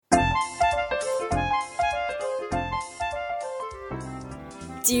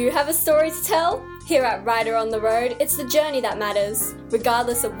Do you have a story to tell? Here at Writer on the Road, it's the journey that matters.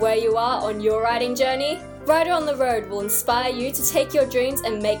 Regardless of where you are on your writing journey, Writer on the Road will inspire you to take your dreams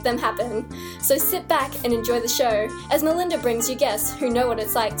and make them happen. So sit back and enjoy the show as Melinda brings you guests who know what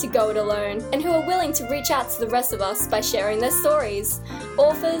it's like to go it alone and who are willing to reach out to the rest of us by sharing their stories.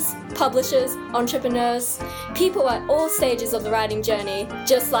 Authors, publishers, entrepreneurs, people at all stages of the writing journey,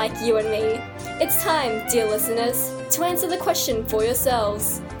 just like you and me. It's time, dear listeners, to answer the question for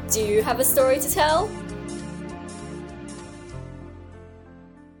yourselves. Do you have a story to tell?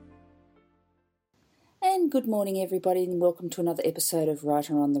 And good morning, everybody, and welcome to another episode of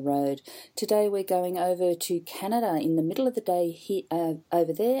Writer on the Road. Today we're going over to Canada in the middle of the day here,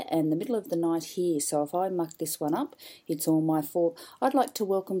 over there and the middle of the night here. So if I muck this one up, it's all my fault. I'd like to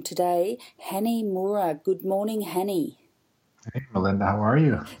welcome today Hanny Moora. Good morning, Hanny. Hey, Melinda, how are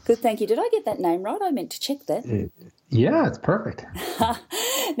you? Good, thank you. Did I get that name right? I meant to check that. Yeah, it's perfect.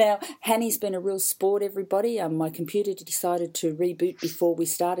 Now, Hanny's been a real sport, everybody. My computer decided to reboot before we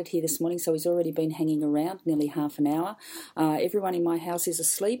started here this morning, so he's already been hanging around nearly half an hour. Everyone in my house is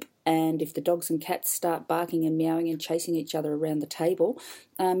asleep, and if the dogs and cats start barking and meowing and chasing each other around the table,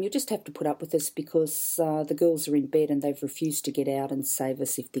 you'll just have to put up with us because the girls are in bed and they've refused to get out and save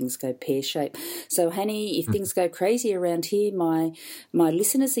us if things go pear-shaped. So, Hanny, if things go crazy around here, my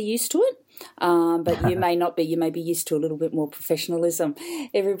listeners are used to it. But you may not be. You may be used to a little bit more professionalism.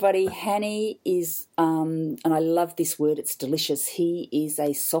 Everybody, Hanny is, and I love this word, it's delicious. He is a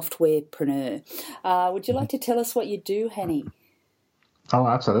softwarepreneur. Would you like to tell us what you do, Hanny? Oh,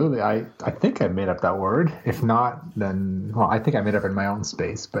 absolutely. I think I made up that word. If not, then, well, I think I made up in my own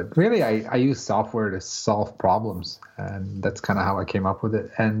space. But really, I use software to solve problems. And that's kind of how I came up with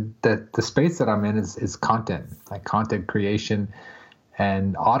it. And the space that I'm in is content, like content creation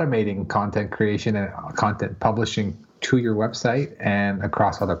and automating content creation and content publishing to your website and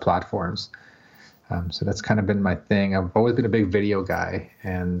across other platforms. So that's kind of been my thing. I've always been a big video guy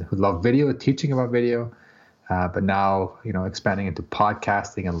and who love video, teaching about video. But now, expanding into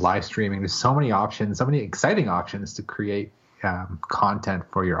podcasting and live streaming, there's so many options, so many exciting options to create content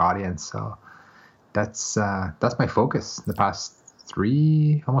for your audience. So that's my focus in the past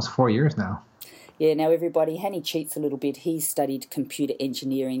almost 4 years now. Yeah, now everybody, Hanny cheats a little bit. He's studied computer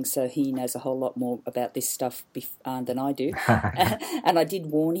engineering, so he knows a whole lot more about this stuff than I do. And I did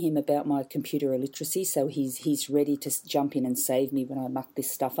warn him about my computer illiteracy, so he's ready to jump in and save me when I muck this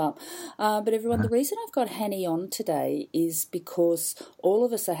stuff up. But everyone, the reason I've got Hanny on today is because all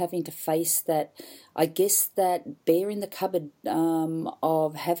of us are having to face that, I guess, that bear in the cupboard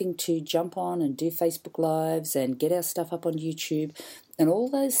of having to jump on and do Facebook Lives and get our stuff up on YouTube and all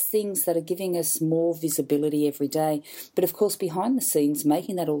those things that are giving us more visibility every day. But, of course, behind the scenes,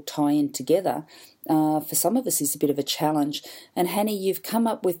 making that all tie in together for some of us is a bit of a challenge. And, Hanny, you've come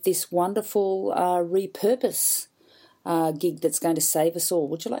up with this wonderful repurpose gig that's going to save us all.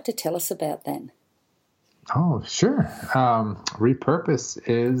 Would you like to tell us about that? Oh, sure. Repurpose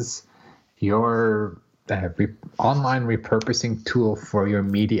is your online repurposing tool for your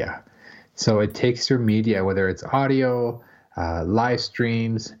media. So it takes your media, whether it's audio, live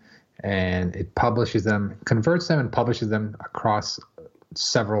streams, and it publishes them, converts them and publishes them across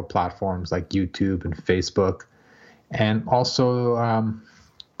several platforms like YouTube and Facebook. And also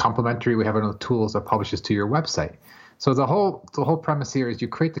complementary, we have another tools that publishes to your website. So the whole premise here is you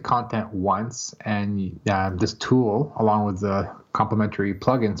create the content once, and this tool, along with the complementary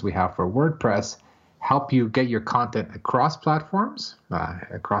plugins we have for WordPress, help you get your content across platforms,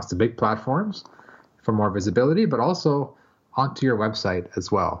 across the big platforms for more visibility, but also onto your website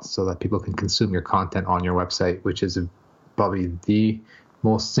as well, so that people can consume your content on your website, which is probably the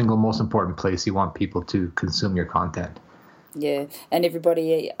most important place you want people to consume your content. Yeah, and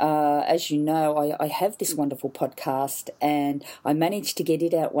everybody, as you know, I have this wonderful podcast and I manage to get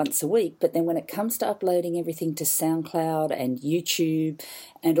it out once a week, but then when it comes to uploading everything to SoundCloud and YouTube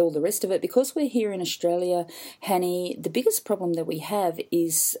and all the rest of it, because we're here in Australia, Hanny, the biggest problem that we have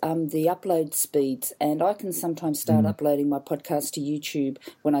is the upload speeds, and I can sometimes start uploading my podcast to YouTube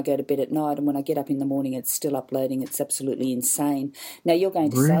when I go to bed at night, and when I get up in the morning it's still uploading. It's absolutely insane. Now you're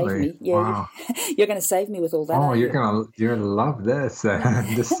going to save me. Yeah, wow. You're going to save me with all that. Oh, you're going to love this.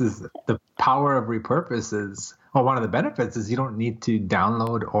 This is the power of repurpose. Well, one of the benefits is you don't need to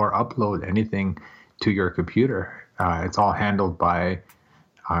download or upload anything to your computer. It's all handled by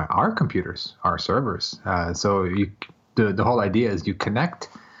our computers, our servers. So the whole idea is you connect,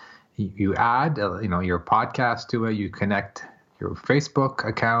 you add your podcast to it, you connect your Facebook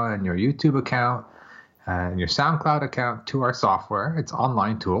account and your YouTube account and your SoundCloud account to our software. It's an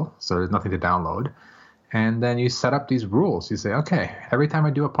online tool, so there's nothing to download. And then you set up these rules. You say, okay, every time I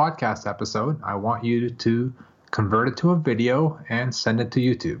do a podcast episode, I want you to convert it to a video and send it to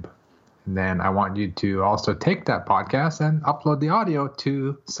YouTube. And then I want you to also take that podcast and upload the audio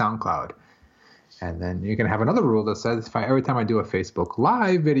to SoundCloud. And then you can have another rule that says every time I do a Facebook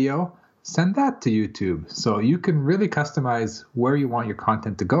Live video, send that to YouTube. So you can really customize where you want your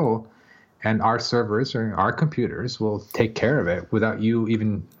content to go. And our servers or our computers will take care of it without you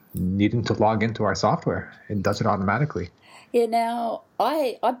even needing to log into our software. It does it automatically. Yeah, now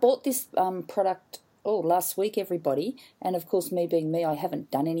I bought this product last week, everybody, and of course, me being me, I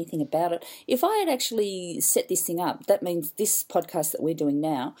haven't done anything about it. If I had actually set this thing up, that means this podcast that we're doing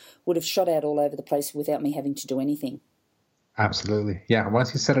now would have shot out all over the place without me having to do anything. Absolutely. Yeah,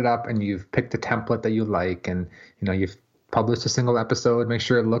 once you set it up and you've picked a template that you like and you've published a single episode, make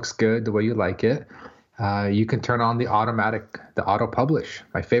sure it looks good the way you like it, you can turn on the auto publish.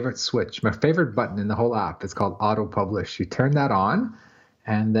 My favorite switch, my favorite button in the whole app is called auto publish. You turn that on,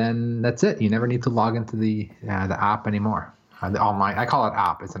 and then that's it. You never need to log into the app anymore. The online, I call it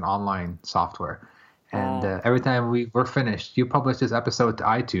app. It's an online software. And every time we're finished, you publish this episode to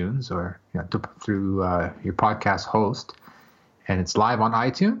iTunes or through your podcast host, and it's live on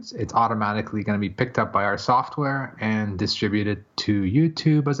iTunes. It's automatically going to be picked up by our software and distributed to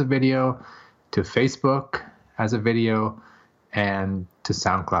YouTube as a video, to Facebook as a video, and to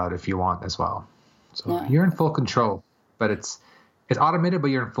SoundCloud if you want as well. So you're in full control, but it's automated,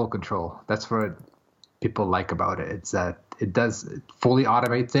 but you're in full control. That's what people like about it. It's that it does fully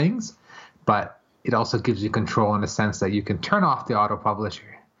automate things, but it also gives you control in the sense that you can turn off the auto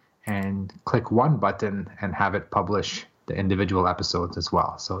publisher and click one button and have it publish the individual episodes as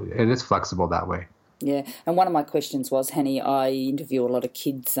well. So it is flexible that way. Yeah, and one of my questions was, Hanny, I interview a lot of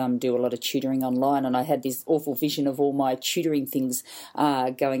kids, do a lot of tutoring online, and I had this awful vision of all my tutoring things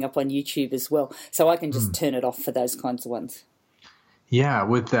going up on YouTube as well. So I can just turn it off for those kinds of ones. Yeah,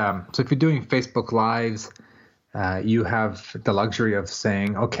 so if you're doing Facebook Lives, you have the luxury of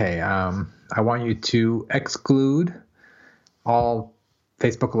saying, okay, I want you to exclude all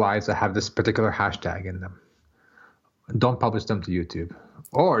Facebook Lives that have this particular hashtag in them. Don't publish them to YouTube.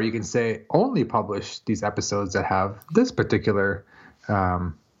 Or you can say only publish these episodes that have this particular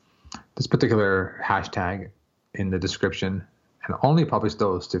hashtag in the description, and only publish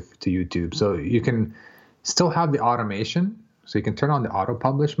those to YouTube. So you can still have the automation. So you can turn on the auto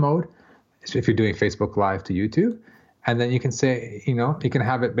publish mode if you're doing Facebook Live to YouTube. And then you can say, you can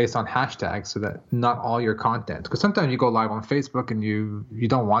have it based on hashtags so that not all your content, because sometimes you go live on Facebook and you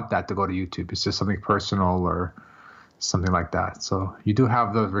don't want that to go to YouTube. It's just something personal or something like that. So you do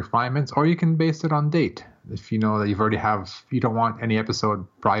have those refinements, or you can base it on date. If you know that you don't want any episode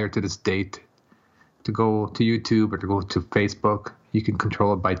prior to this date to go to YouTube or to go to Facebook, you can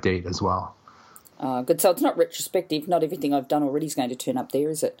control it by date as well. Good. So it's not retrospective. Not everything I've done already is going to turn up there,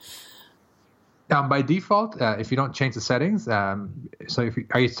 is it? By default, if you don't change the settings, are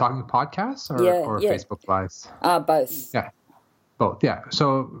you talking podcasts or Facebook Lives? Both. Yeah. Both, yeah.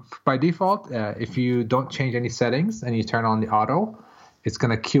 So by default, if you don't change any settings and you turn on the auto, it's going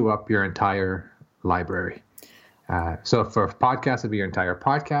to queue up your entire library. So for podcasts, it'll be your entire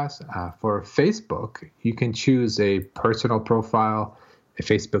podcast. For Facebook, you can choose a personal profile, a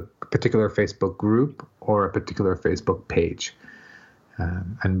particular Facebook group, or a particular Facebook page.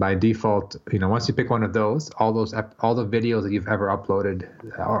 And by default, once you pick one of those, all the videos that you've ever uploaded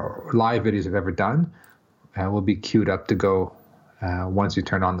or live videos you've ever done will be queued up to go. Once you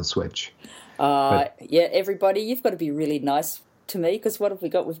turn on the switch. Everybody, you've got to be really nice to me, because what have we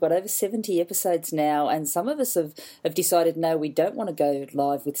got? We've got over 70 episodes now, and some of us have decided, no, we don't want to go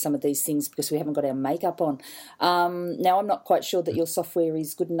live with some of these things because we haven't got our makeup on. Now, I'm not quite sure that your software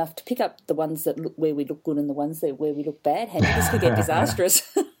is good enough to pick up the ones that look where we look good and the ones where we look bad. This could get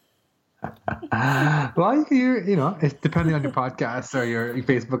disastrous. Well, it's depending on your podcast or your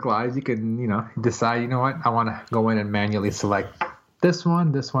Facebook Lives, you can, decide, I want to go in and manually select this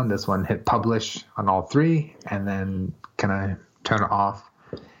one, hit publish on all three, and then kind of turn it off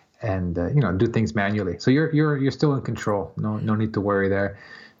and, do things manually. So you're still in control. No need to worry there.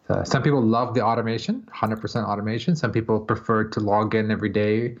 Some people love the automation, 100% automation. Some people prefer to log in every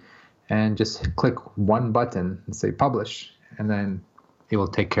day and just click one button and say publish, and then it will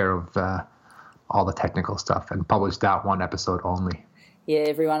take care of all the technical stuff and publish that one episode only. Yeah,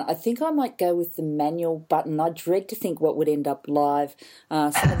 everyone, I think I might go with the manual button. I dread to think what would end up live.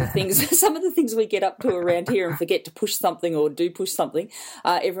 Some of the things we get up to around here and forget to push something or do push something.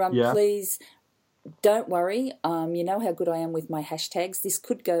 Everyone, please don't worry. You know how good I am with my hashtags. This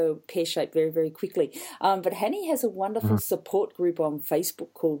could go pear-shaped very, very quickly. But Hanny has a wonderful support group on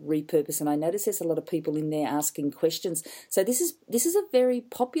Facebook called Repurpose, and I notice there's a lot of people in there asking questions. So this is a very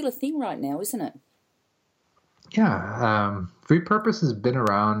popular thing right now, isn't it? Yeah. Repurpose has been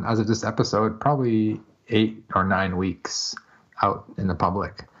around, as of this episode, probably 8 or 9 weeks out in the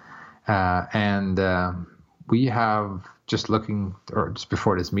public. And we have, just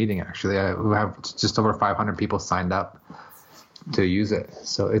before this meeting, actually, we have just over 500 people signed up to use it.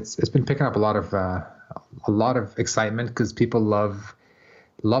 So it's been picking up a lot of excitement because people love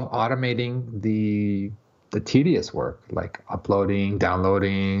automating the tedious work, like uploading,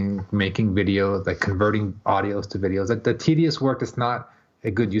 downloading, making videos, like converting audios to videos. Like the tedious work is not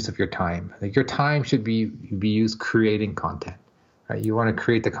a good use of your time. Like your time should be used creating content, right? You want to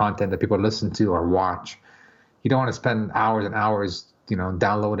create the content that people listen to or watch. You don't want to spend hours and hours,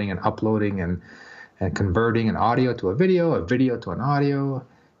 downloading and uploading and converting an audio to a video to an audio.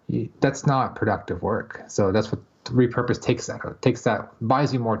 That's not productive work. So that's what Repurpose takes that,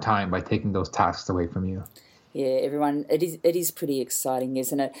 buys you more time by taking those tasks away from you. Yeah, everyone, it is pretty exciting,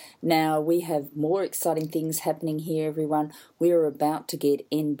 isn't it? Now, we have more exciting things happening here, everyone. We are about to get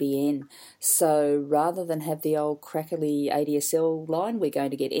NBN. So rather than have the old crackly ADSL line, we're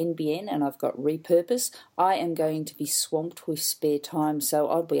going to get NBN, and I've got Repurpose. I am going to be swamped with spare time, so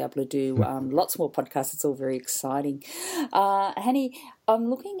I'll be able to do lots more podcasts. It's all very exciting. Hanny, I'm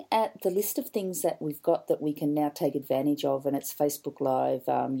looking at the list of things that we've got that we can now take advantage of, and it's Facebook Live,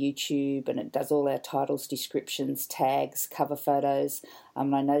 YouTube, and it does all our titles, descriptions, tags, cover photos. I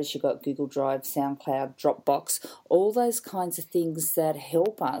notice you've got Google Drive, SoundCloud, Dropbox, all those kinds of things that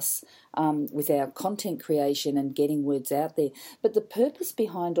help us with our content creation and getting words out there. But the purpose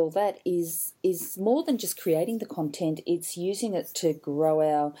behind all that is more than just creating the content. It's using it to grow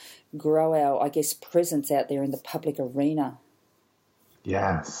our, I guess, presence out there in the public arena.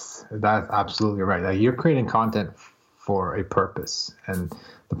 Yes, that's absolutely right. Like you're creating content for a purpose, and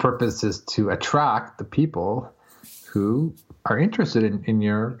the purpose is to attract the people who are interested in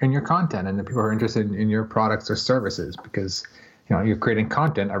your content, and the people who are interested in your products or services, because you're creating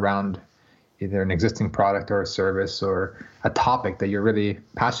content around either an existing product or a service or a topic that you're really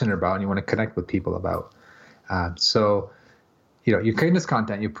passionate about and you want to connect with people about. So you're creating this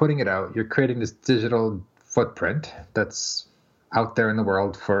content, you're putting it out, you're creating this digital footprint that's out there in the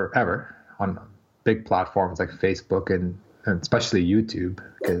world forever on big platforms like Facebook and especially YouTube,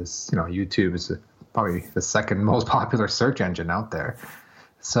 because YouTube is probably the second most popular search engine out there.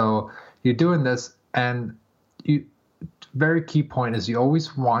 So you're doing this, and very key point is you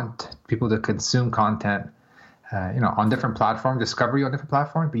always want people to consume content on different platforms, discover you on different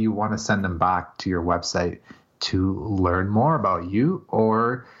platforms, but you want to send them back to your website to learn more about you,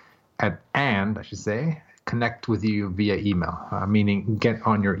 and I should say, connect with you via email, meaning get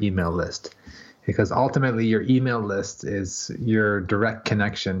on your email list, because ultimately your email list is your direct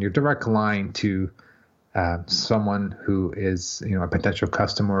connection, your direct line to someone who is a potential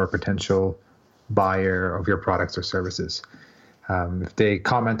customer or potential buyer of your products or services. If they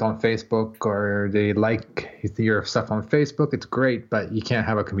comment on Facebook or they like your stuff on Facebook, it's great, but you can't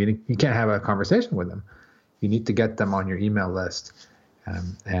have a conversation with them. You need to get them on your email list.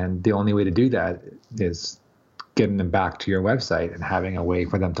 And the only way to do that is getting them back to your website and having a way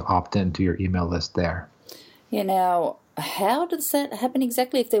for them to opt into your email list there. Yeah, now, how does that happen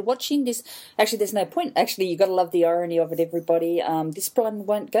exactly? If they're watching this, actually, there's no point. Actually, you've got to love the irony of it, everybody. This one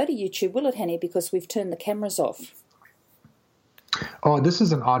won't go to YouTube, will it, Hanny? Because we've turned the cameras off. Oh, this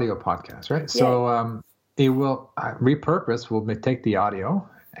is an audio podcast, right? Yeah. So it will Repurpose will take the audio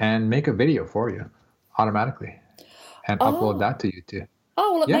and make a video for you automatically and upload that to YouTube.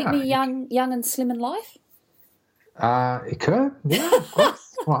 Oh, will it make me young and slim in life? It could, yeah, of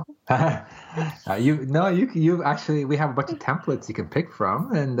course. Well, you actually, we have a bunch of templates you can pick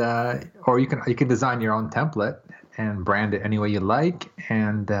from, and or you can design your own template and brand it any way you like,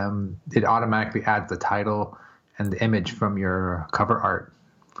 and it automatically adds the title and the image from your cover art,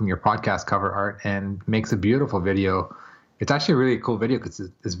 from your podcast cover art, and makes a beautiful video. It's actually a really cool video because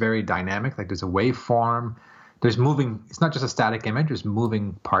it's very dynamic. Like there's a waveform, there's moving. It's not just a static image. There's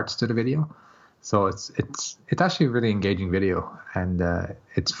moving parts to the video. So it's actually a really engaging video, and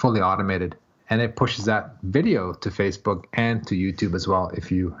it's fully automated, and it pushes that video to Facebook and to YouTube as well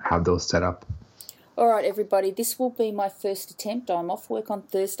if you have those set up. All right, everybody, this will be my first attempt. I'm off work on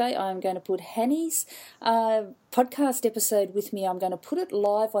Thursday. I'm going to put Hanny's podcast episode with me. I'm going to put it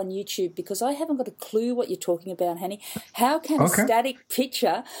live on YouTube because I haven't got a clue what you're talking about, Hanny. How can a static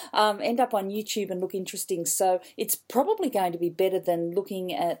picture end up on YouTube and look interesting? So it's probably going to be better than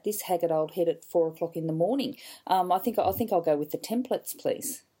looking at this haggard old head at 4 o'clock in the morning. I think I'll go with the templates,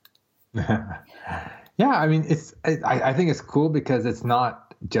 please. Yeah, I mean, I think it's cool because it's not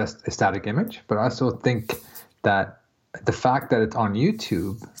just a static image, but I also think that the fact that it's on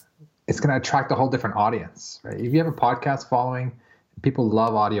YouTube, it's going to attract a whole different audience, right? If you have a podcast following, people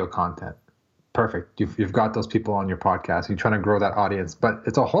love audio content. Perfect. You've got those people on your podcast. You're trying to grow that audience, but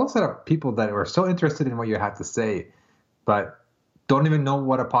it's a whole set of people that are so interested in what you have to say, but don't even know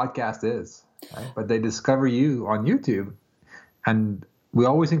what a podcast is, right? But they discover you on YouTube, and we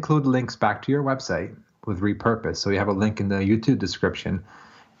always include links back to your website with Repurpose. So you have a link in the YouTube description.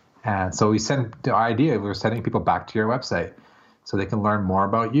 And so we're sending people back to your website so they can learn more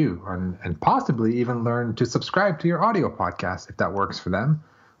about you and possibly even learn to subscribe to your audio podcast if that works for them,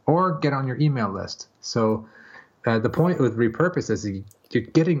 or get on your email list. So the point with Repurpose is you're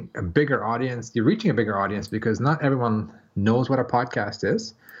getting a bigger audience. You're reaching a bigger audience because not everyone knows what a podcast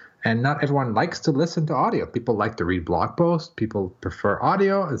is. And not everyone likes to listen to audio. People like to read blog posts. People prefer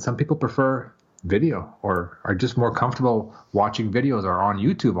audio, and some people prefer video or are just more comfortable watching videos or on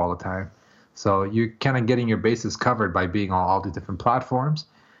YouTube all the time. So you're kind of getting your bases covered by being on all the different platforms,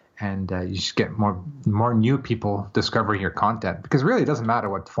 and you just get more new people discovering your content, because really it doesn't matter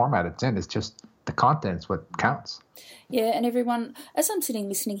what format it's in. It's just the content's what counts. Yeah, and everyone, as I'm sitting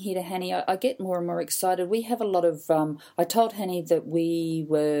listening here to Hanny, I get more and more excited. We have a lot of, I told Hanny that we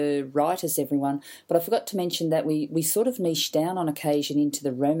were writers, everyone, but I forgot to mention that we sort of niche down on occasion into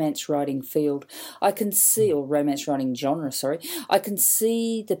the romance writing field. I can see, or romance writing genre, sorry, I can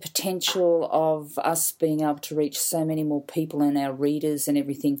see the potential of us being able to reach so many more people and our readers and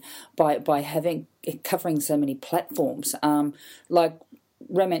everything by covering so many platforms. Like,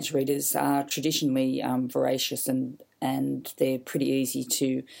 romance readers are traditionally voracious and they're pretty easy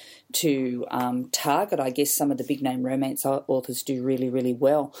to target. I guess some of the big name romance authors do really, really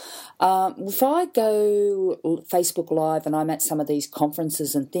well. If I go Facebook Live and I'm at some of these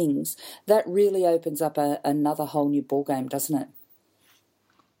conferences and things, that really opens up another whole new ballgame, doesn't it?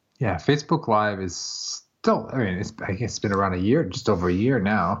 Yeah, Facebook Live is still, I guess it's been around a year, just over a year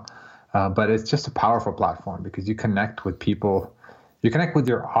now, but it's just a powerful platform because you connect with people. You connect with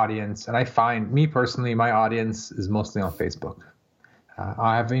your audience, and I find, me personally, my audience is mostly on Facebook.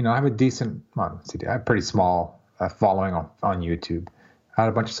 I have a decent, I have a pretty small following on YouTube. I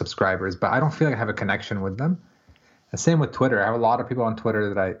have a bunch of subscribers, but I don't feel like I have a connection with them. The same with Twitter. I have a lot of people on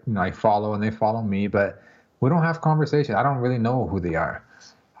Twitter that I follow, and they follow me, but we don't have conversation. I don't really know who they are.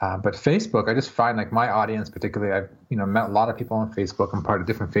 But Facebook, I just find like my audience, particularly, I've met a lot of people on Facebook. I'm part of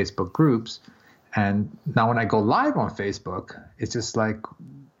different Facebook groups. And now when I go live on Facebook, it's just like,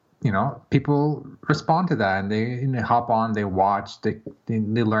 people respond to that, and they hop on, they watch, they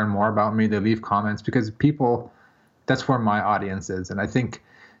learn more about me, they leave comments, because that's where my audience is. And I think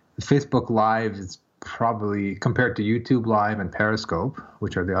Facebook Live is probably, compared to YouTube Live and Periscope,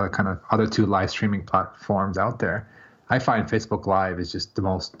 which are the other two live streaming platforms out there, I find Facebook Live is just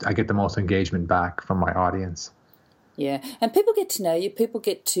I get the most engagement back from my audience. Yeah, and people get to know you. People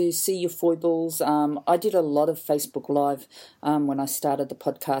get to see your foibles. I did a lot of Facebook Live when I started the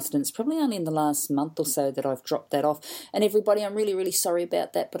podcast, and it's probably only in the last month or so that I've dropped that off. And everybody, I'm really, really sorry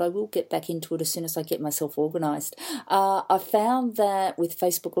about that, but I will get back into it as soon as I get myself organised. I found that with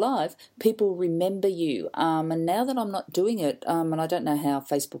Facebook Live, people remember you. And now that I'm not doing it, and I don't know how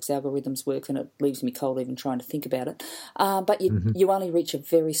Facebook's algorithms work, and it leaves me cold even trying to think about it, but you only reach a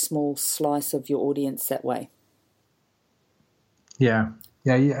very small slice of your audience that way. Yeah.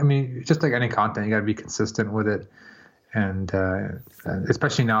 I mean, just like any content, you got to be consistent with it, and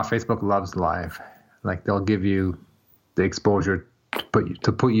especially now, Facebook loves live. Like, they'll give you the exposure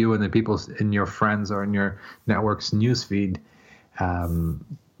to put you in the people's, in your friends or in your network's newsfeed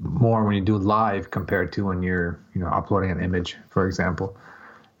more when you do live compared to when you're uploading an image, for example.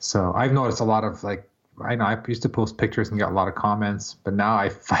 So I've noticed a lot of, like, I know I used to post pictures and get a lot of comments, but now I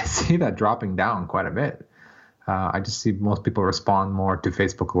see that dropping down quite a bit. I just see most people respond more to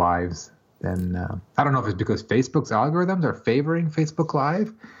Facebook Lives than, I don't know if it's because Facebook's algorithms are favoring Facebook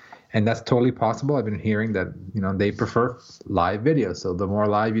Live, and that's totally possible. I've been hearing that, they prefer live videos. So the more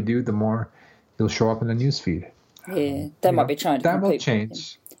live you do, the more you'll show up in the newsfeed. Yeah, they might be trying to that will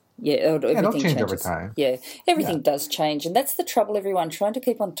change. Yeah, everything it'll change changes over time. Yeah, everything does change, and that's the trouble, everyone, trying to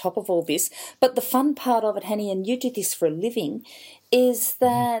keep on top of all this. But the fun part of it, Hanny, and you do this for a living, is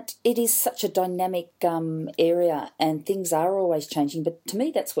that it is such a dynamic area and things are always changing. But to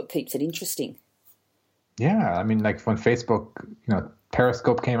me, that's what keeps it interesting. Yeah, I mean, like when Facebook,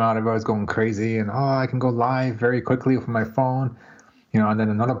 Periscope came out, everybody was going crazy, and I can go live very quickly with my phone, and then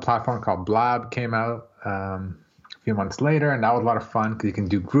another platform called Blab came out a few months later, and that was a lot of fun because you can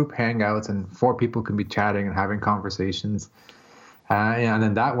do group hangouts and 4 people can be chatting and having conversations. And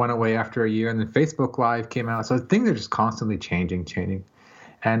then that went away after a year, and then Facebook Live came out. So things are just constantly changing.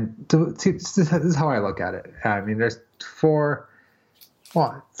 And this is how I look at it. I mean, there's 3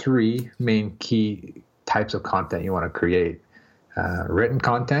 main key types of content you want to create. Written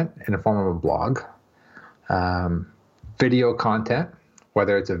content in the form of a blog, video content,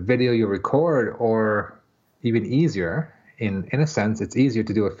 whether it's a video you record or even easier, in a sense, it's easier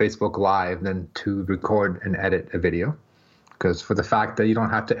to do a Facebook Live than to record and edit a video. Because for the fact that you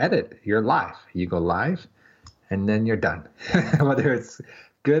don't have to edit, you're live. You go live and then you're done. Whether it's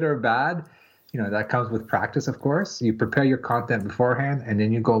good or bad, that comes with practice, of course. You prepare your content beforehand and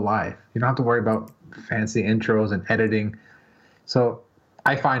then you go live. You don't have to worry about fancy intros and editing. So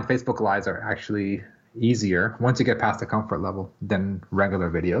I find Facebook Lives are actually easier once you get past the comfort level than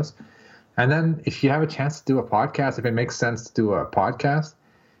regular videos. And then if you have a chance to do a podcast, if it makes sense to do a podcast,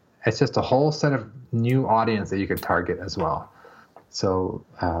 it's just a whole set of new audience that you can target as well. So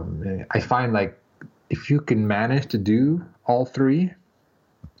I find like if you can manage to do all 3,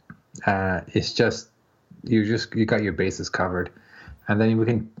 it's just you got your bases covered. And then we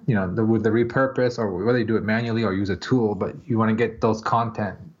can, with the repurpose, or whether you do it manually or use a tool, but you want to get those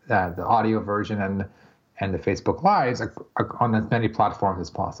content, the audio version and the Facebook Lives are on as many platforms as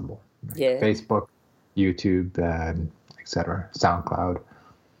possible. Yeah. Facebook, YouTube, etc., SoundCloud.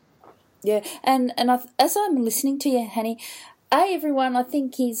 Yeah, and as I'm listening to you, Hanny, everyone, I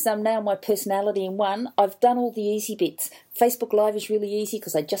think is now my personality in one. I've done all the easy bits. Facebook Live is really easy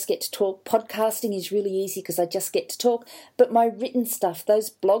because I just get to talk. Podcasting is really easy because I just get to talk. But my written stuff, those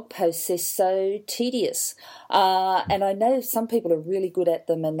blog posts, are so tedious. And I know some people are really good at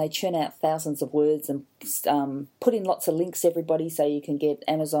them and they churn out thousands of words and put in lots of links, everybody, so you can get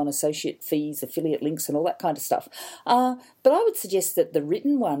Amazon associate fees, affiliate links and all that kind of stuff. But I would suggest that the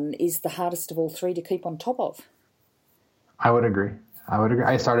written one is the hardest of all 3 to keep on top of. I would agree.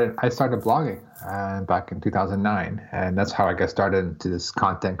 I started blogging back in 2009, and that's how I got started into this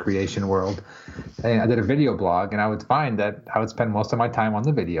content creation world. And I did a video blog, and I would find that I would spend most of my time on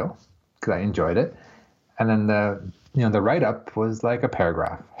the video because I enjoyed it, and then the write up was like a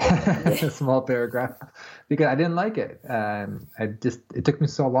paragraph, a small paragraph, because I didn't like it, and it took me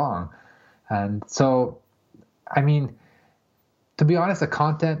so long, and so I mean, to be honest, the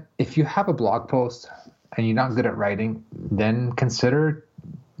content, if you have a blog post and you're not good at writing, then consider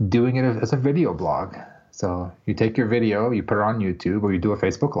doing it as a video blog. So you take your video, you put it on YouTube, or you do a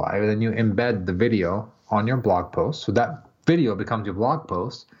Facebook Live, and then you embed the video on your blog post. So that video becomes your blog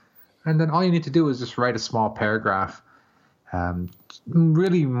post. And then all you need to do is just write a small paragraph,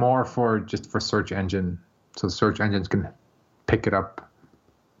 really more for search engine. So search engines can pick it up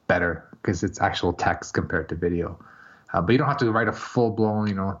better because it's actual text compared to video. But you don't have to write a full-blown,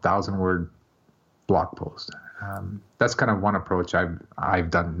 1,000-word blog post. That's kind of one approach I've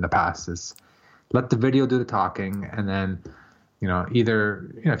done in the past, is let the video do the talking, and then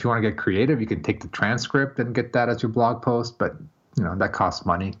either if you want to get creative, you can take the transcript and get that as your blog post, but that costs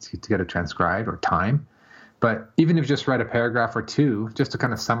money to get it transcribed, or time. But even if you just write a paragraph or 2 just to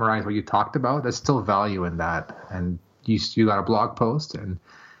kind of summarize what you talked about, there's still value in that, and you got a blog post. And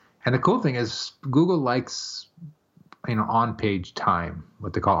the cool thing is Google likes on-page time,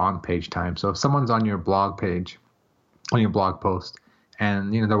 what they call on-page time. So if someone's on your blog page, on your blog post,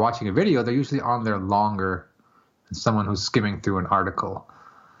 and they're watching a video, they're usually on there longer than someone who's skimming through an article.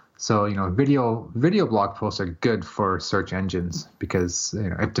 So video blog posts are good for search engines because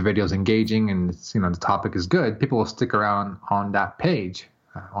if the video is engaging and it's, the topic is good, people will stick around on that page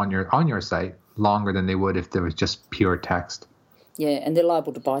on your site longer than they would if there was just pure text. Yeah, and they're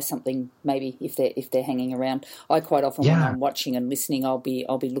liable to buy something maybe if they're hanging around. I quite often when I'm watching and listening, I'll be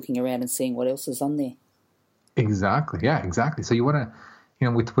looking around and seeing what else is on there. Exactly. Yeah, exactly. So you want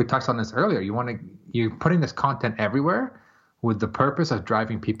to, we touched on this earlier. You're putting this content everywhere with the purpose of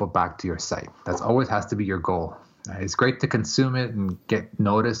driving people back to your site. That's always has to be your goal. It's great to consume it and get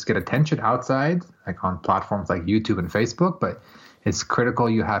noticed, get attention outside, like on platforms like YouTube and Facebook, but it's critical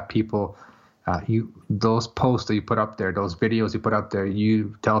you have people. Those posts that you put up there, those videos you put up there,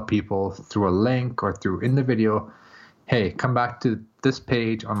 you tell people through a link or through in the video, hey, come back to this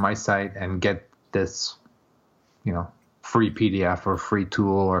page on my site and get this, free PDF or free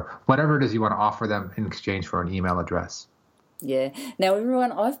tool or whatever it is you want to offer them in exchange for an email address. Yeah. Now,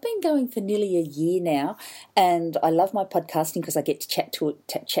 everyone, I've been going for nearly a year now, and I love my podcasting because I get to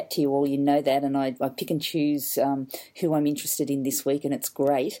chat to you all. You know that, and I pick and choose who I'm interested in this week, and it's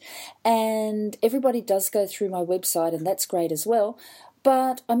great. And everybody does go through my website, and that's great as well.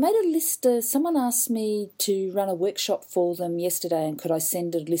 But I made a list. Someone asked me to run a workshop for them yesterday, and could I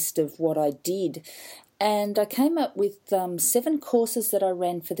send a list of what I did? And I came up with 7 courses that I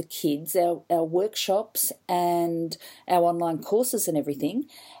ran for the kids, our workshops and our online courses and everything,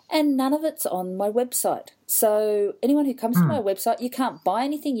 and none of it's on my website. So anyone who comes to my website, you can't buy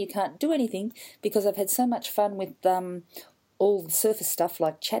anything, you can't do anything, because I've had so much fun with all the surface stuff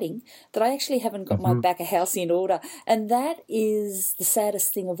like chatting that I actually haven't got my back of house in order. And that is the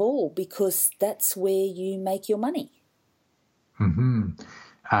saddest thing of all, because that's where you make your money.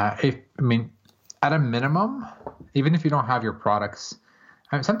 At a minimum, even if you don't have your products,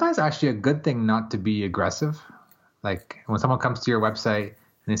 sometimes actually a good thing not to be aggressive. Like when someone comes to your website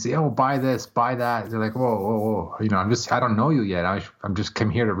and they say, "Oh, buy this, buy that," they're like, "Whoa. I don't know you yet. I'm just came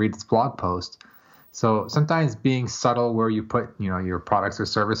here to read this blog post." So sometimes being subtle where you put, your products or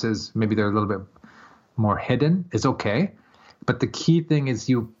services, maybe they're a little bit more hidden, is okay. But the key thing is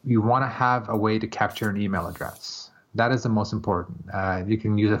you want to have a way to capture an email address. That is the most important. You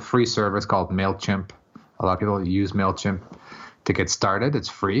can use a free service called MailChimp. A lot of people use MailChimp to get started. It's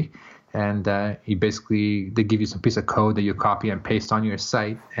free. And they give you some piece of code that you copy and paste on your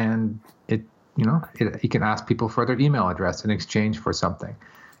site. And you can ask people for their email address in exchange for something.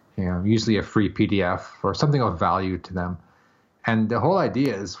 Usually a free PDF or something of value to them. And the whole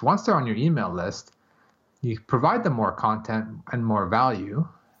idea is once they're on your email list, you provide them more content and more value,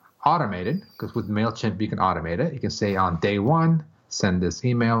 automated, because with MailChimp you can automate it. You can say on day 1, send this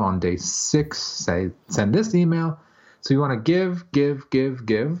email. On day 6, say send this email. So you want to give.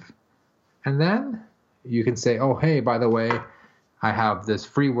 And then you can say, oh, hey, by the way, I have this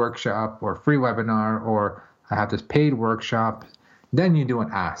free workshop or free webinar, or I have this paid workshop. Then you do an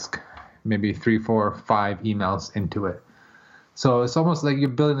ask, maybe 3, 4, 5 emails into it. So it's almost like you're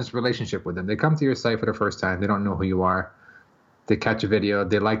building this relationship with them. They come to your site for the first time. They don't know who you are. They catch a video,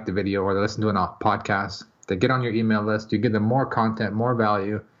 they like the video, or they listen to a podcast. They get on your email list. You give them more content, more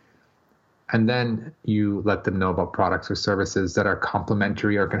value, and then you let them know about products or services that are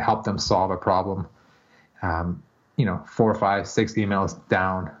complementary or can help them solve a problem. 4, 5, 6 emails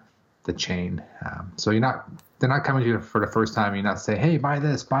down the chain. So they're not coming to you for the first time. You're not saying, hey, buy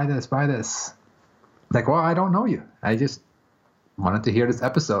this, buy this, buy this. Like, well, I don't know you. I just wanted to hear this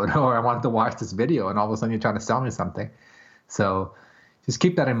episode, or I wanted to watch this video, and all of a sudden you're trying to sell me something. So just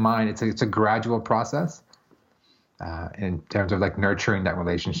keep that in mind. It's a gradual process in terms of like nurturing that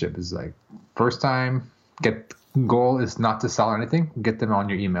relationship. Is like first time, goal is not to sell anything, get them on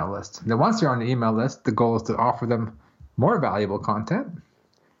your email list. And then once you're on the email list, the goal is to offer them more valuable content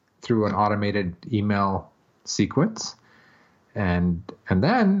through an automated email sequence. And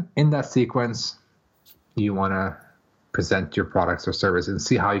then in that sequence, you want to present your products or services and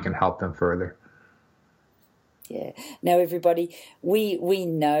see how you can help them further. Yeah. Now, everybody, we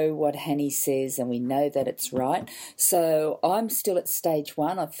know what Hanny says, and we know that it's right. So I'm still at stage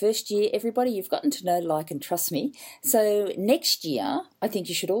 1 of first year. Everybody, you've gotten to know, like, and trust me. So next year, I think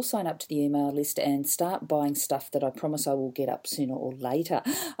you should all sign up to the email list and start buying stuff that I promise I will get up sooner or later.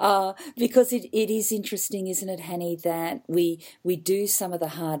 Because it is interesting, isn't it, Hanny, that we do some of the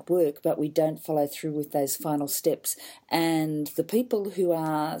hard work, but we don't follow through with those final steps. And the people who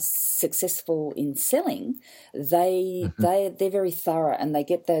are successful in selling, they're very thorough, and they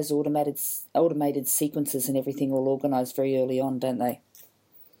get those automated sequences and everything all organised very early on, don't they?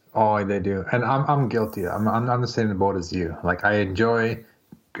 Oh, they do, and I'm guilty. I'm the same boat as you. Like, I enjoy,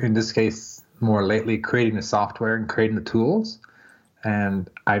 in this case, more lately, creating the software and creating the tools, and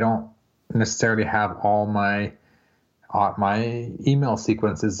I don't necessarily have all my email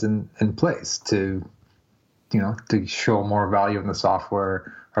sequences in place to show more value in the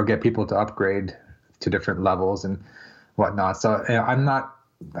software or get people to upgrade to different levels and whatnot. So I'm not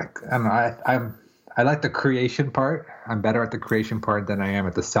like, I like the creation part. I'm better at the creation part than I am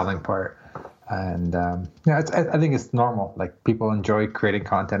at the selling part. And I think it's normal. Like, people enjoy creating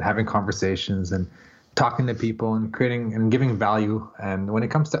content, having conversations, and talking to people, and creating and giving value. And when it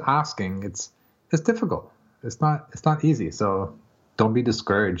comes to asking, it's difficult. It's not easy. So don't be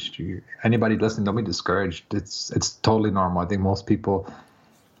discouraged. Anybody listening, don't be discouraged. It's totally normal. I think most people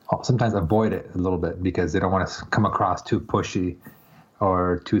sometimes avoid it a little bit because they don't want to come across too pushy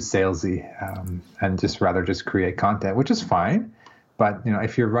or too salesy, and just rather just create content, which is fine. But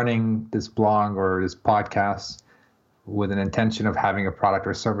if you're running this blog or this podcast with an intention of having a product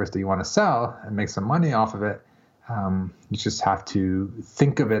or service that you want to sell and make some money off of it, you just have to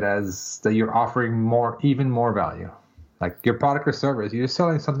think of it as that you're offering even more value. Like your product or service, you're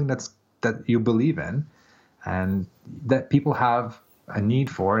selling something that you believe in and that people have a need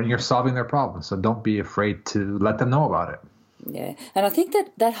for, and you're solving their problems. So don't be afraid to let them know about it. Yeah, and I think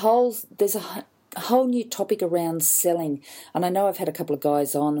that there's a whole new topic around selling, and I know I've had a couple of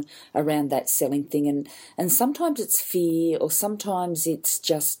guys on around that selling thing, and sometimes it's fear, or sometimes it's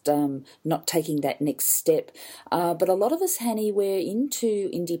just not taking that next step. But a lot of us, Hanny, we're into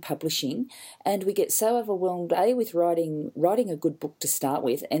indie publishing, and we get so overwhelmed, A, with writing a good book to start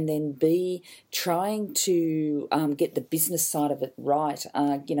with, and then B, trying to get the business side of it right,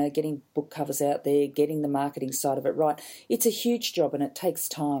 getting book covers out there, getting the marketing side of it right. It's a huge job, and it takes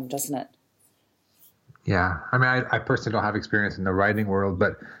time, doesn't it? Yeah. I mean, I personally don't have experience in the writing world,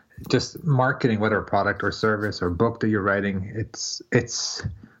 but just marketing, whether a product or service or book that you're writing, it's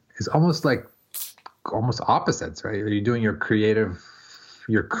almost opposites, right? Are you doing your creation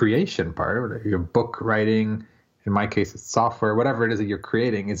part, your book writing? In my case, it's software, whatever it is that you're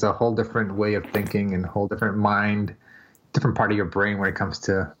creating. It's a whole different way of thinking and a whole different mind, different part of your brain when it comes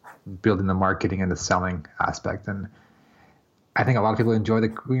to building the marketing and the selling aspect. And I think a lot of people enjoy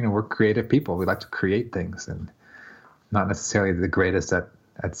we're creative people. We like to create things, and not necessarily the greatest at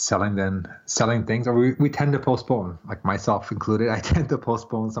selling things, or we tend to postpone, like myself included. I tend to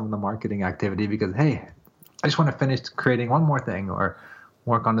postpone some of the marketing activity because, hey, I just want to finish creating one more thing or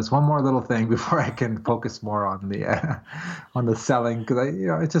work on this one more little thing before I can focus more on the selling. Because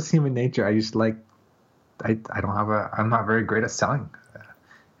it's just human nature. I'm not very great at selling.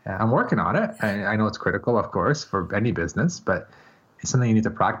 I'm working on it. I know it's critical, of course, for any business, but it's something you need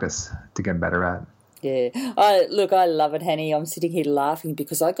to practice to get better at. Yeah. I love it, Hanny. I'm sitting here laughing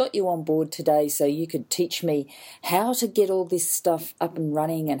because I got you on board today so you could teach me how to get all this stuff up and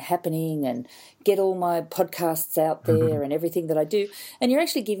running and happening and get all my podcasts out there and everything that I do. And you're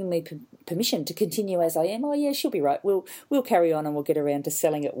actually giving me permission to continue as I am. Oh, yeah, she'll be right. We'll carry on and we'll get around to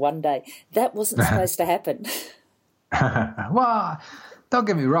selling it one day. That wasn't supposed to happen. Well, don't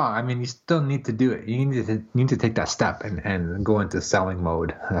get me wrong. I mean, you still need to do it. You need to take that step and go into selling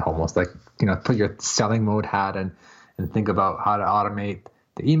mode, almost like, put your selling mode hat and think about how to automate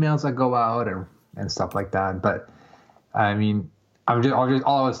the emails that go out and stuff like that. But I mean, all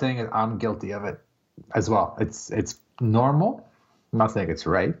I was saying is I'm guilty of it as well. It's normal. I'm not saying it's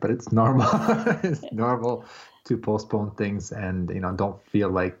right, but it's normal. It's normal to postpone things and, don't feel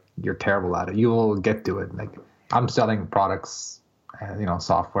like you're terrible at it. You will get to it. Like I'm selling products,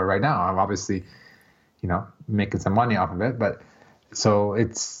 software right now. I'm obviously, making some money off of it, but so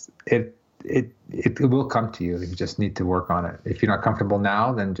it will come to you. You just need to work on it. If you're not comfortable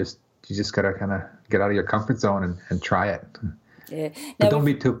now, then you just gotta kind of get out of your comfort zone and try it. Yeah. But don't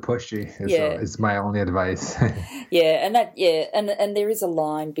be too pushy. Is my only advice. Yeah, and there is a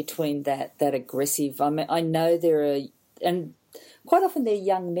line between that aggressive. I mean, I know there are, and quite often they're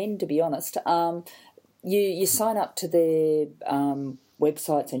young men, to be honest. You sign up to their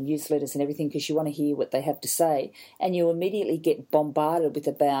websites and newsletters and everything because you want to hear what they have to say, and you immediately get bombarded with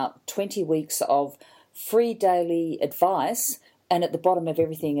about 20 weeks of free daily advice, and at the bottom of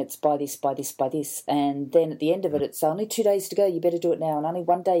everything it's buy this, buy this, buy this, and then at the end of it it's only 2 days to go, you better do it now, and only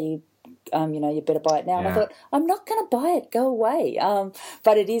one day you better buy it now. And I thought, I'm not going to buy it, go away.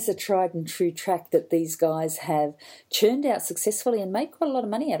 But it is a tried and true track that these guys have churned out successfully and made quite a lot of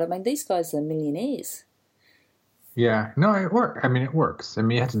money out of. I mean, these guys are millionaires. Yeah, no, it works. I mean, it works. I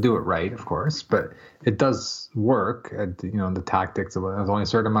mean, you have to do it right, of course, but it does work. The tactics of there's only a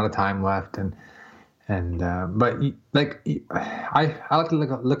certain amount of time left, but like I like to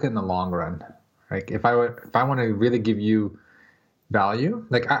look in the long run. Like if I want to really give you value,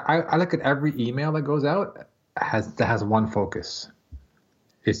 like I look at every email that goes out that has one focus.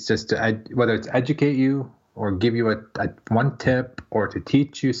 It's just whether it's educate you or give you a one tip or to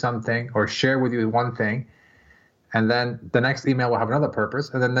teach you something or share with you one thing. And then the next email will have another purpose.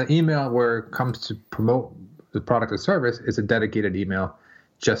 And then the email where it comes to promote the product or service is a dedicated email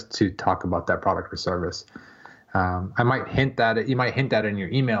just to talk about that product or service. I might hint at it. You might hint at it in your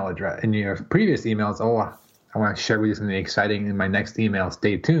email address, in your previous emails. Oh, I want to share with you something exciting in my next email.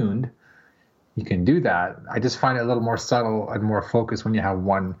 Stay tuned. You can do that. I just find it a little more subtle and more focused when you have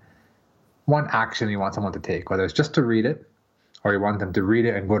one action you want someone to take, whether it's just to read it, or you want them to read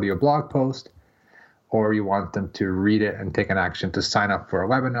it and go to your blog post, or you want them to read it and take an action to sign up for a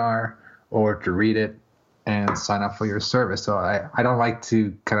webinar, or to read it and sign up for your service. So I don't like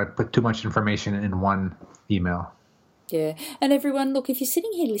to kind of put too much information in one email. Yeah. And everyone, look, if you're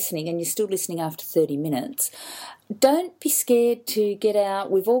sitting here listening and you're still listening after 30 minutes, don't be scared to get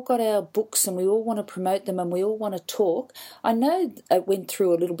out. We've all got our books and we all want to promote them and we all want to talk. I know it went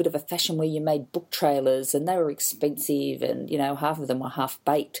through a little bit of a fashion where you made book trailers and they were expensive and, half of them were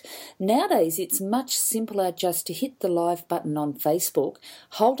half-baked. Nowadays, it's much simpler just to hit the live button on Facebook,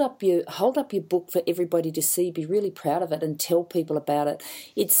 hold up your book for everybody to see, be really proud of it and tell people about it.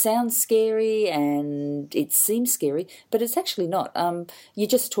 It sounds scary and it seems scary, but it's actually not. You're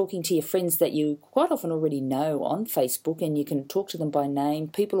just talking to your friends that you quite often already know on Facebook, and you can talk to them by name.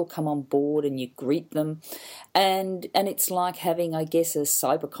 People will come on board and you greet them, and it's like having, I guess, a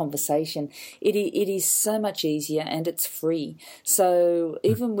cyber conversation. It is so much easier and it's free. So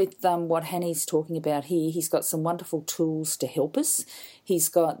even with what Hanny's talking about here, he's got some wonderful tools to help us. He's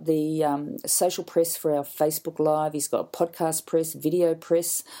got the social press for our Facebook Live. He's got podcast press, video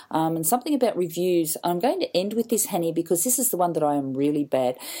press, and something about reviews. I'm going to end with this, Hanny, because this is the one that I am really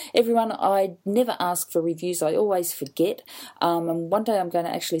bad. Everyone, I never ask for reviews. I always forget. And one day I'm going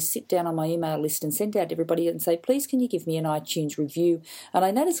to actually sit down on my email list and send out to everybody and say, please, can you give me an iTunes review? And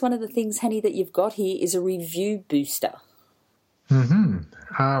I notice one of the things, Hanny, that you've got here is a review booster.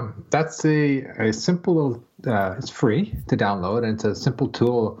 That's a simple little, it's free to download, and it's a simple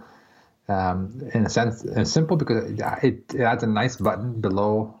tool in a sense. It's simple because it adds a nice button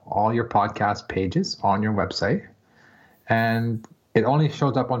below all your podcast pages on your website, and it only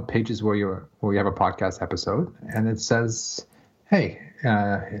shows up on pages where you have a podcast episode, and it says, hey,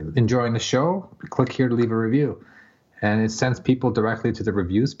 enjoying the show, click here to leave a review. And it sends people directly to the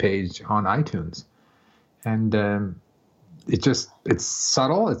reviews page on iTunes. And it's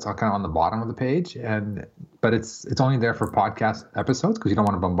subtle. It's kind of on the bottom of the page, but it's only there for podcast episodes because you don't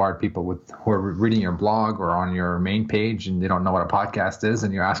want to bombard people who are reading your blog or on your main page and they don't know what a podcast is,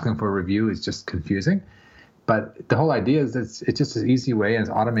 and you're asking for a review. It's just confusing. But the whole idea is that it's just an easy way and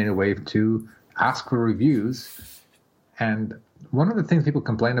an automated way to ask for reviews. And one of the things people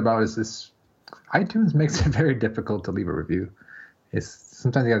complain about is this: iTunes makes it very difficult to leave a review.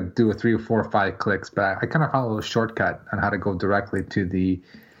 Sometimes you got to do 3 or 4 or 5 clicks, but I kind of found a little shortcut on how to go directly to the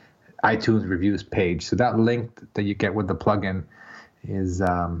iTunes reviews page. So that link that you get with the plugin is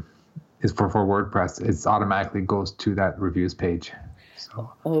for WordPress. It automatically goes to that reviews page.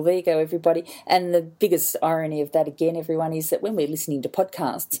 So. Well, there you go, everybody. And the biggest irony of that, again, everyone, is that when we're listening to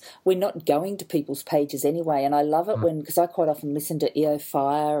podcasts, we're not going to people's pages anyway. And I love it because I quite often listen to EO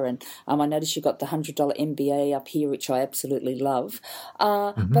Fire, and I notice you got the $100 MBA up here, which I absolutely love.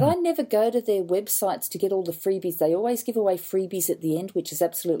 But I never go to their websites to get all the freebies. They always give away freebies at the end, which is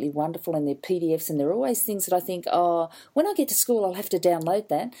absolutely wonderful, and their PDFs, and they're always things that I think, when I get to school, I'll have to download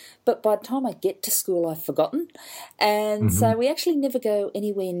that. But by the time I get to school, I've forgotten. And so we actually never go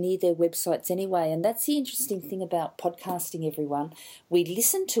anywhere near their websites anyway, and that's the interesting thing about podcasting, everyone. We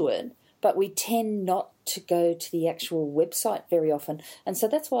listen to it, but we tend not to go to the actual website very often, and so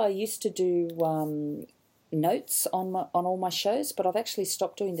that's why I used to do notes on all my shows, but I've actually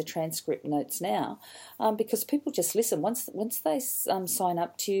stopped doing the transcript notes now because people just listen. Once they sign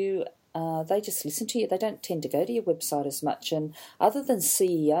up to you, they just listen to you. They don't tend to go to your website as much. And other than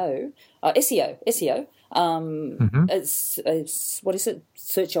SEO, it's what is it?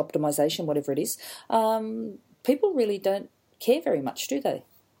 Search optimization, whatever it is. People really don't care very much, do they?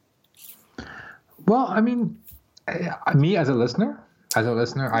 Well, I mean, me as a listener,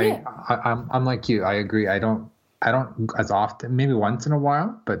 yeah. I'm like you. I agree. I don't as often. Maybe once in a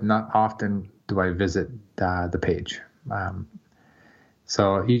while, but not often do I visit the page.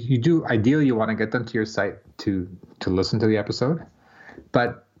 So you do, ideally you want to get them to your site to listen to the episode,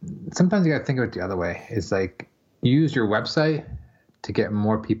 but sometimes you got to think of it the other way. It's like use your website to get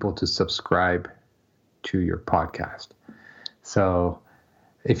more people to subscribe to your podcast. So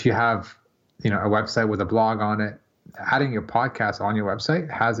if you have, a website with a blog on it, adding your podcast on your website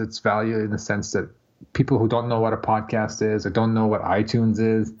has its value in the sense that people who don't know what a podcast is or don't know what iTunes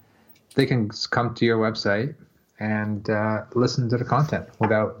is, they can come to your website and listen to the content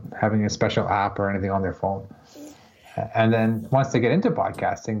without having a special app or anything on their phone. And then once they get into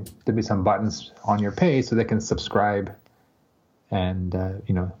podcasting, there'll be some buttons on your page so they can subscribe and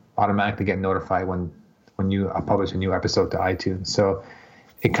automatically get notified when you publish a new episode to iTunes. So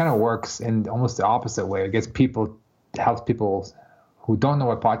it kind of works in almost the opposite way. It helps people who don't know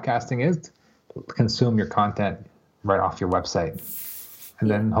what podcasting is consume your content right off your website,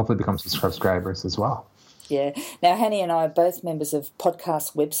 and then hopefully become subscribers as well. Yeah. Now, Hanny and I are both members of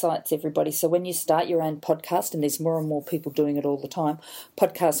podcast websites, everybody. So when you start your own podcast, and there's more and more people doing it all the time,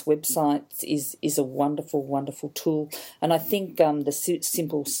 podcast websites is a wonderful, wonderful tool. And I think the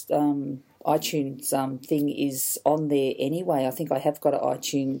simple iTunes thing is on there anyway. I think I have got an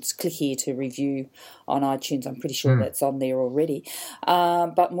iTunes. Click here to review on iTunes. I'm pretty sure that's on there already.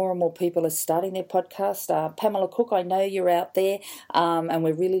 But more and more people are starting their podcast. Pamela Cook, I know you're out there, and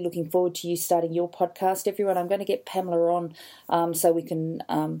we're really looking forward to you starting your podcast. Everyone, I'm going to get Pamela on so we can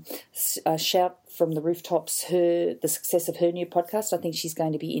shout from the rooftops the success of her new podcast. I think she's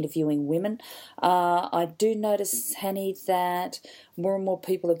going to be interviewing women. I do notice, Hanny, that more and more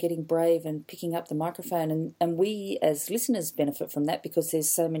people are getting brave and picking up the microphone, and we as listeners benefit from that because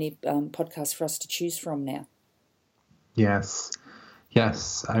there's so many podcasts for us to choose from now. Yes.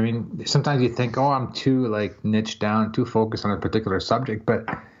 I mean, sometimes you think, oh, I'm too niched down, too focused on a particular subject. But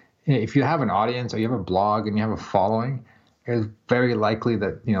if you have an audience or you have a blog and you have a following, it's very likely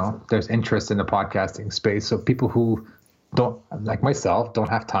that, there's interest in the podcasting space. So people who don't, like myself, don't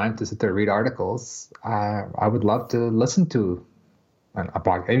have time to sit there and read articles, I would love to listen to a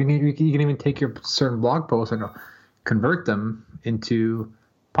blog. You can even take your certain blog posts and convert them into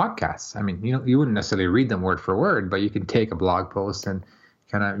podcasts. I mean, you wouldn't necessarily read them word for word, but you can take a blog post and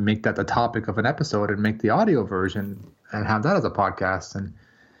kind of make that the topic of an episode and make the audio version and have that as a podcast.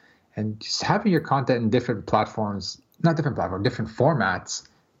 And just having your content in different formats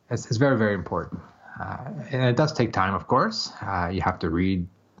is very, very important. And it does take time, of course. You have to read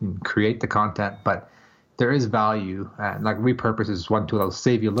and create the content, but there is value. Repurpose is one tool that will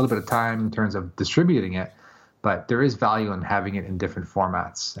save you a little bit of time in terms of distributing it, but there is value in having it in different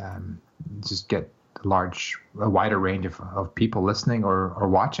formats. Just get a wider range of people listening or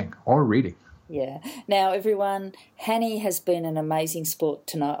watching or reading. Yeah. Now, everyone, Hanny has been an amazing sport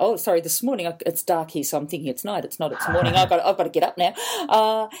tonight. Oh, sorry, this morning. It's dark here, so I'm thinking it's night. It's not. It's morning. I've got to get up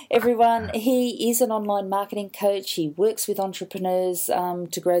now. Everyone, he is an online marketing coach. He works with entrepreneurs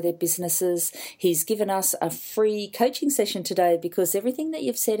to grow their businesses. He's given us a free coaching session today because everything that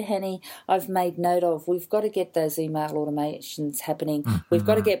you've said, Hanny, I've made note of. We've got to get those email automations happening. Mm-hmm. We've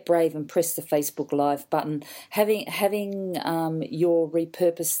got to get brave and press the Facebook Live button. Having your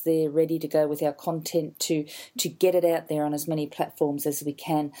repurpose there ready to go with our content to get it out there on as many platforms as we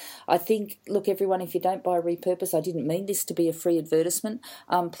can. I think, look, everyone, if you don't buy Repurpose, I didn't mean this to be a free advertisement.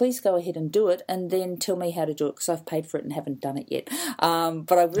 Please go ahead and do it and then tell me how to do it because I've paid for it and haven't done it yet.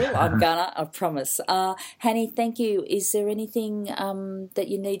 But I will. I'm gonna. I promise. Hanny, thank you. Is there anything that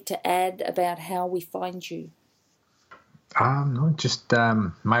you need to add about how we find you? No, just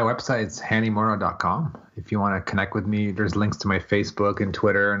my website's hannymorrow.com. If you want to connect with me, there's links to my Facebook and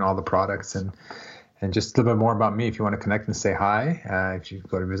Twitter and all the products and just a little bit more about me if you want to connect and say hi. If you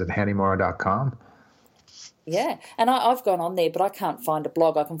go to visit hannymorrow.com. Yeah, and I've gone on there, but I can't find a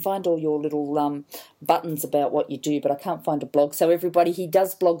blog. I can find all your little buttons about what you do, but I can't find a blog. So everybody, he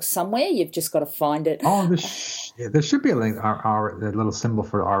does blog somewhere. You've just got to find it. Oh, there should be a link, the little symbol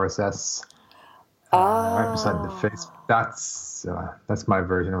for RSS. Right beside the face. That's my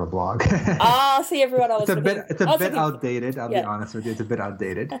version of a blog. See, everyone, it's a bit outdated. I'll be honest with you. It's a bit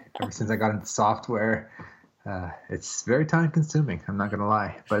outdated. Ever since I got into software, it's very time consuming. I'm not gonna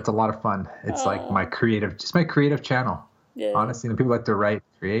lie, but it's a lot of fun. It's like my creative channel. Yeah. Honestly, people like to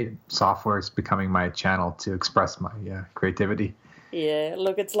create. Software is becoming my channel to express my creativity. Yeah,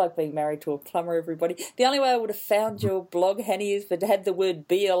 look, it's like being married to a plumber, everybody. The only way I would have found your blog, Hanny, is if it had the word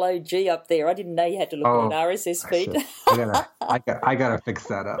blog up there. I didn't know you had to look at an RSS feed. I gotta fix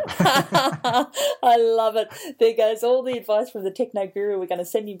that up. I love it. There goes all the advice from the techno guru. We're going to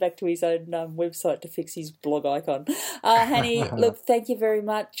send him back to his own website to fix his blog icon. Hanny, look, thank you very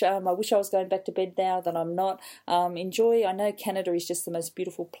much. I wish I was going back to bed now, that I'm not. Enjoy. I know Canada is just the most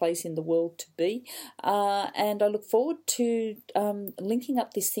beautiful place in the world to be. And I look forward to linking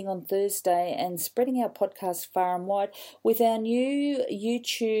up this thing on Thursday and spreading our podcast far and wide with our new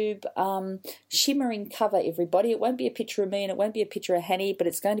YouTube shimmering cover, everybody. It won't be a picture of me and it won't be a picture of Hanny, but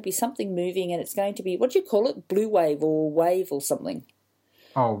it's going to be something moving and it's going to be, what do you call it? Blue wave or wave or something?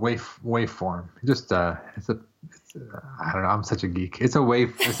 Oh, waveform. Just I don't know. I'm such a geek. It's a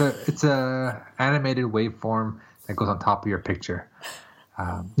wave. It's a animated waveform that goes on top of your picture.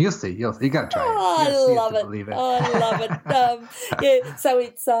 You'll see. You got to try it. I love it. I love it. So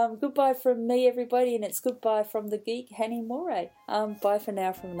it's goodbye from me, everybody, and it's goodbye from the geek, Hanny Moray. Bye for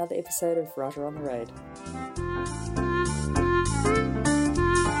now from another episode of Writer on the Road.